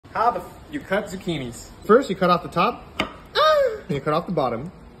How you cut zucchinis. First, you cut off the top, and you cut off the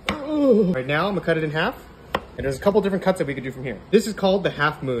bottom. Right now, I'm gonna cut it in half. And there's a couple different cuts that we could do from here. This is called the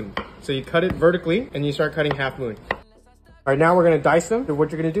half moon. So you cut it vertically, and you start cutting half moon. All right, now we're gonna dice them. So what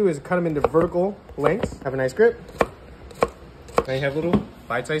you're gonna do is cut them into vertical lengths. Have a nice grip. Now you have little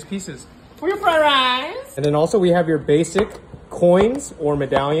bite-sized pieces for your fried rice. And then also we have your basic coins or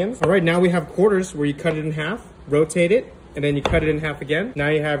medallions. All right, now we have quarters where you cut it in half, rotate it, and then you cut it in half again. Now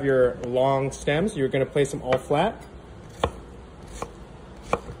you have your long stems. You're gonna place them all flat.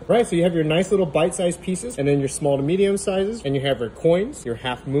 Right, so you have your nice little bite-sized pieces, and then your small to medium sizes, and you have your coins, your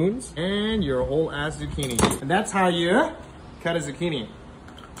half moons, and your whole ass zucchini. And that's how you cut a zucchini.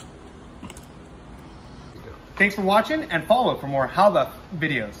 Thanks for watching, and follow for more How the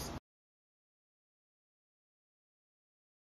videos.